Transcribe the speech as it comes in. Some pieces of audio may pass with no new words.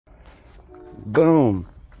Boom.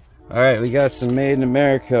 All right, we got some Made in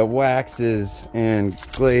America waxes and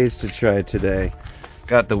glaze to try today.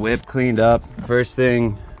 Got the whip cleaned up. First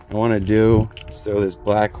thing I want to do is throw this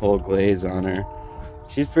Blackhole Glaze on her.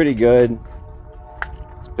 She's pretty good.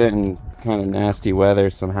 It's been kind of nasty weather,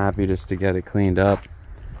 so I'm happy just to get it cleaned up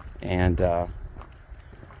and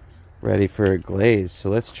ready for a glaze. So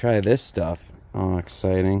let's try this stuff. Oh,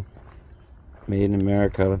 exciting. Made in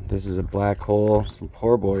America. This is a Blackhole from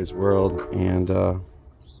Poor Boy's World, and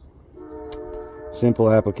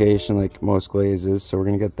simple application like most glazes, so we're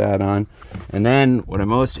gonna get that on. And then what I'm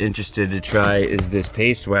most interested to try is this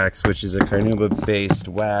paste wax, which is a carnauba based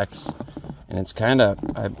wax, and it's kind of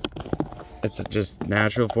it's just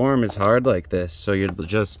natural form. It's hard like this, so you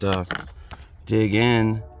just dig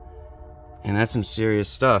in, and that's some serious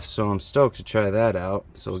stuff. So I'm stoked to try that out.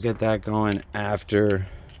 So we'll get that going after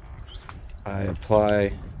I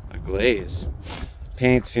apply a glaze.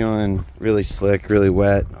 Paint's feeling really slick, really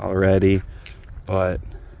wet already, but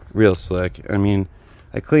real slick. I mean,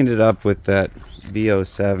 I cleaned it up with that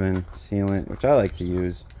VO7 sealant, which I like to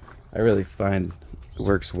use. I really find it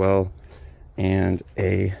works well, and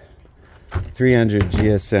a 300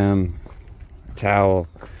 GSM towel.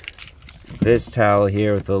 This towel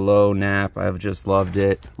here with the low nap, I've just loved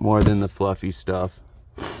it more than the fluffy stuff,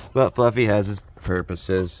 but fluffy has its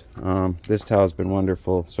purposes. This towel's been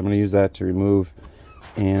wonderful, so I'm going to use that to remove,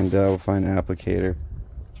 and we'll find an applicator.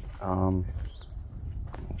 I'm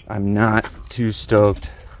not too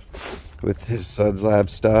stoked with this Suds Lab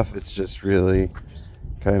stuff. It's just really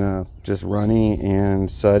kind of just runny and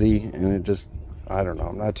suddy, and it just, I don't know,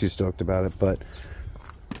 I'm not too stoked about it, but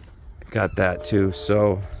got that too.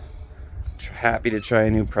 So happy to try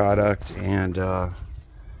a new product and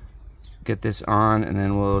get this on, and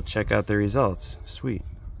then we'll check out the results. Sweet.